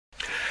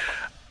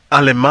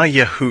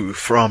Alemayehu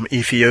from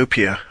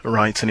Ethiopia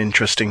writes an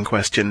interesting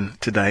question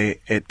today.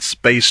 It's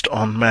based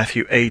on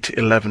Matthew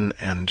 8:11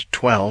 and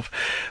 12.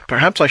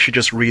 Perhaps I should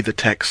just read the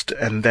text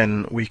and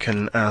then we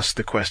can ask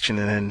the question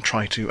and then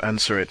try to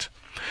answer it.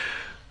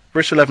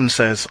 Verse 11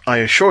 says, "I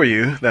assure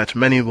you that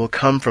many will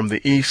come from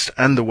the east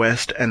and the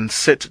west and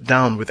sit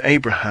down with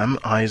Abraham,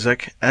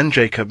 Isaac, and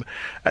Jacob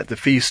at the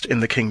feast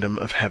in the kingdom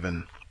of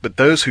heaven. But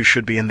those who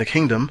should be in the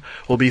kingdom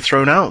will be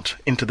thrown out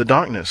into the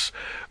darkness,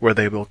 where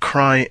they will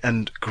cry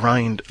and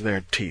grind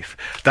their teeth."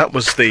 That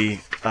was the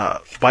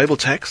Bible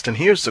text, and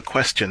here's the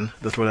question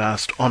that was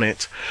asked on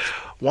it.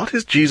 What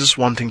is Jesus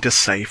wanting to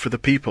say for the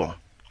people?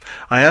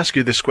 I ask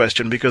you this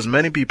question because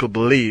many people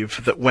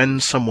believe that when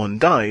someone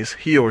dies,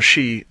 he or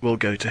she will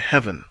go to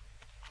heaven.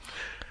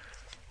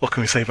 What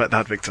can we say about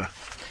that, Victor?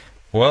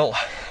 Well,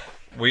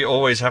 we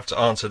always have to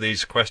answer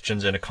these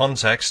questions in a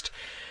context.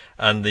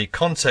 And the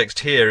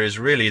context here is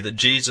really that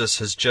Jesus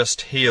has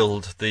just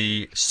healed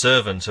the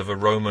servant of a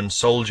Roman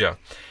soldier.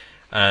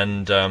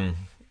 And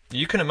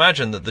you can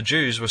imagine that the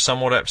Jews were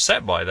somewhat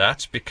upset by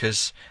that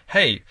because,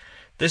 hey,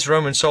 this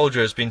Roman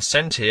soldier has been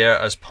sent here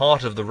as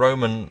part of the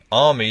Roman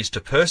armies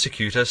to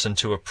persecute us and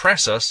to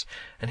oppress us.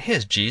 And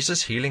here's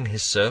Jesus healing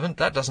his servant?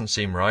 That doesn't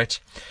seem right.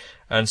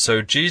 And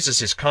so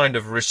Jesus is kind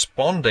of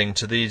responding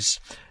to these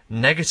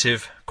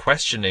negative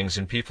questionings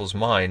in people's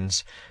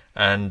minds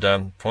and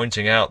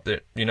pointing out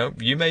that,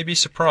 you may be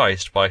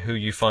surprised by who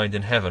you find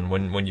in heaven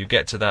when you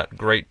get to that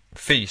great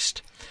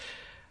feast.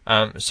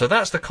 So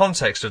that's the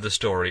context of the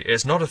story.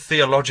 It's not a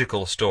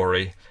theological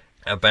story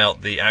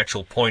about the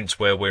actual point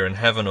where we're in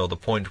heaven or the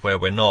point where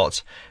we're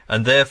not.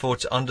 And therefore,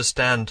 to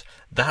understand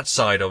that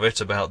side of it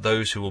about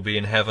those who will be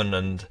in heaven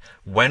and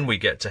when we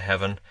get to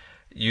heaven,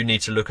 you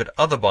need to look at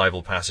other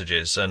Bible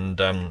passages,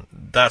 and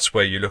that's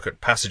where you look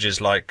at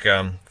passages like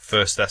 1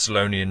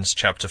 Thessalonians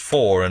chapter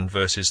 4 and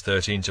verses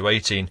 13 to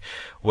 18,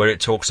 where it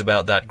talks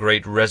about that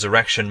great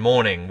resurrection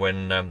morning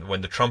when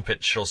the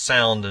trumpet shall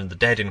sound and the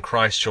dead in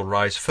Christ shall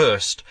rise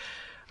first,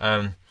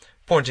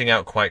 pointing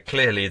out quite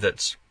clearly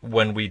that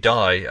when we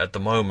die at the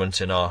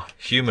moment in our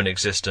human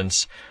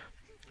existence,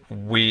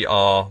 we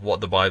are,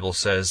 what the Bible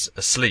says,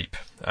 asleep.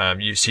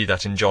 You see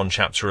that in John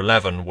chapter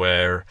 11,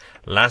 where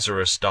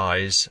Lazarus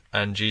dies,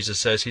 and Jesus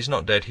says he's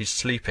not dead, he's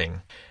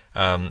sleeping.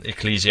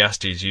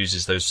 Ecclesiastes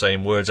uses those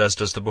same words, as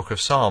does the book of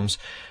Psalms.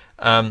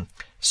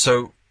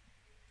 So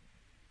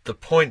the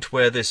point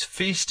where this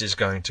feast is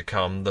going to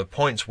come, the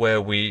point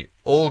where we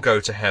all go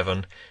to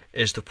heaven,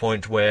 is the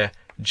point where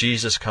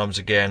Jesus comes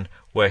again,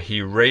 where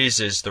he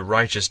raises the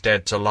righteous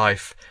dead to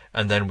life,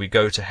 and then we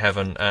go to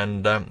heaven,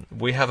 and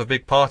we have a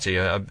big party,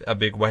 a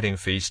big wedding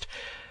feast.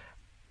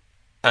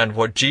 And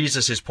what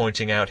Jesus is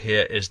pointing out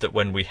here is that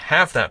when we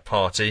have that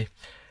party,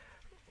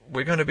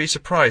 we're going to be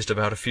surprised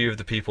about a few of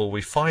the people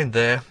we find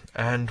there,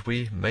 and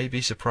we may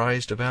be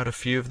surprised about a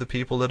few of the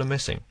people that are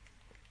missing.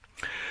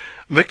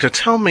 Victor,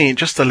 tell me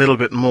just a little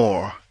bit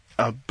more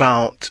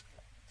about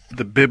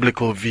the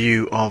biblical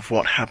view of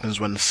what happens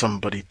when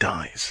somebody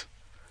dies.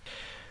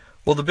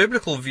 Well, the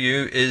biblical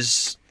view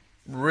is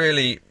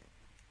really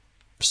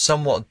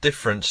somewhat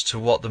different to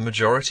what the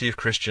majority of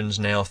Christians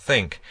now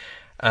think.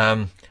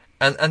 And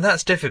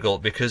that's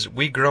difficult because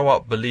we grow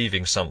up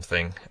believing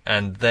something,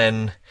 and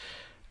then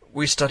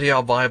we study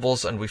our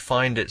Bibles and we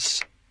find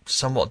it's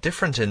somewhat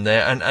different in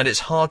there, and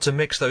it's hard to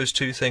mix those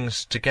two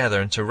things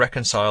together and to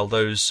reconcile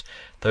those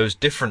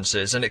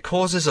differences, and it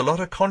causes a lot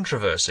of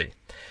controversy.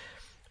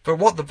 But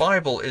what the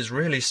Bible is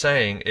really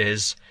saying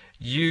is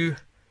you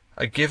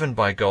are given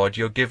by God,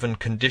 you're given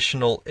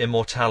conditional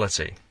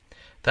immortality.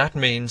 That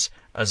means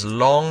as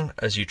long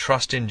as you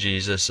trust in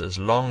Jesus, as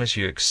long as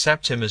you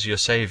accept him as your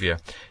Saviour,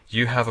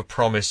 you have a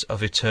promise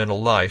of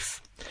eternal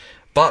life.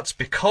 But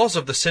because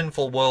of the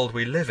sinful world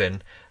we live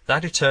in,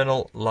 that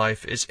eternal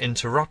life is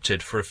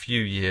interrupted for a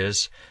few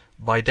years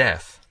by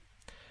death.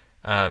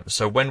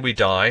 So when we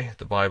die,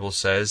 the Bible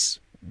says,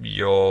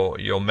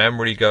 your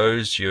memory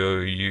goes,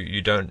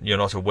 you're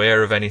not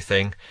aware of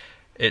anything,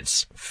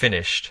 it's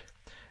finished.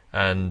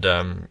 And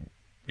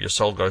your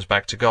soul goes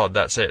back to God.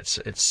 That's it.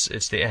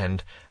 It's the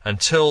end.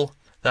 Until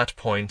that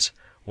point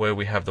where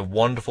we have the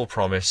wonderful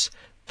promise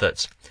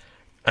that,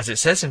 as it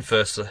says in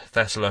 1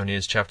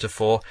 Thessalonians chapter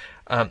 4,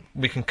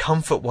 we can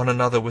comfort one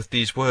another with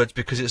these words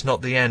because it's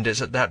not the end.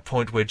 It's at that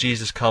point where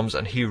Jesus comes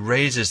and he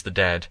raises the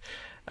dead,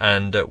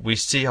 and we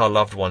see our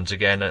loved ones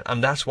again.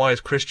 And that's why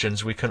as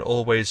Christians we can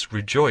always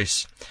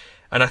rejoice.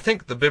 And I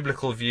think the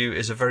biblical view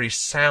is a very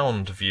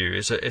sound view,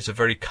 it's a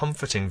very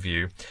comforting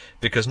view,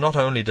 because not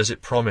only does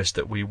it promise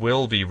that we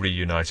will be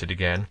reunited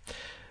again,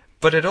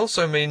 but it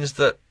also means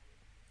that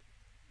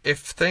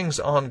if things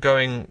aren't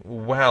going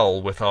well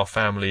with our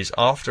families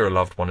after a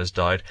loved one has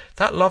died,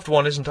 that loved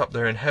one isn't up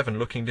there in heaven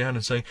looking down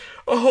and saying,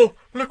 "Oh,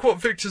 look what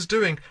Victor's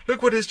doing,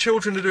 look what his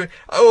children are doing,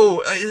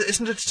 oh,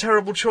 isn't it a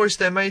terrible choice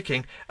they're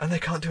making?" And they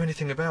can't do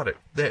anything about it.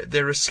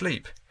 They're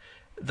asleep.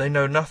 They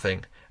know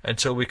nothing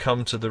until we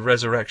come to the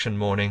resurrection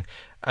morning,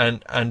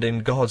 and in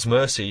God's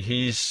mercy,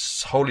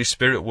 His Holy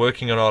Spirit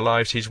working in our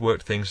lives, He's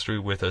worked things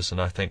through with us,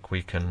 and I think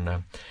we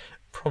can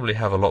probably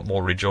have a lot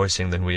more rejoicing than we